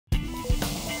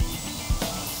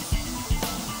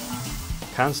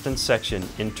Constant section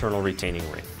internal retaining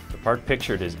ring. The part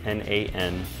pictured is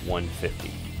NAN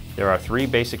 150. There are three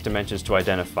basic dimensions to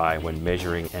identify when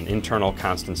measuring an internal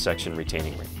constant section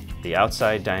retaining ring: the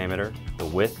outside diameter, the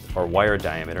width or wire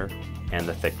diameter, and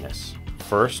the thickness.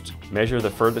 First, measure the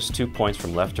furthest 2 points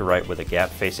from left to right with a gap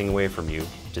facing away from you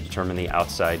to determine the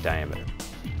outside diameter.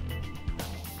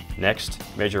 Next,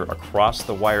 measure across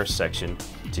the wire section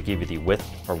to give you the width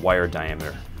or wire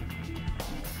diameter.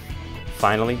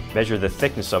 Finally, measure the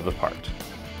thickness of the part.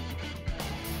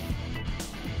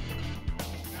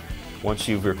 Once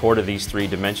you've recorded these three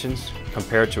dimensions,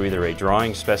 compare to either a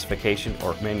drawing specification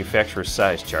or manufacturer's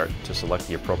size chart to select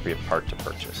the appropriate part to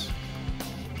purchase.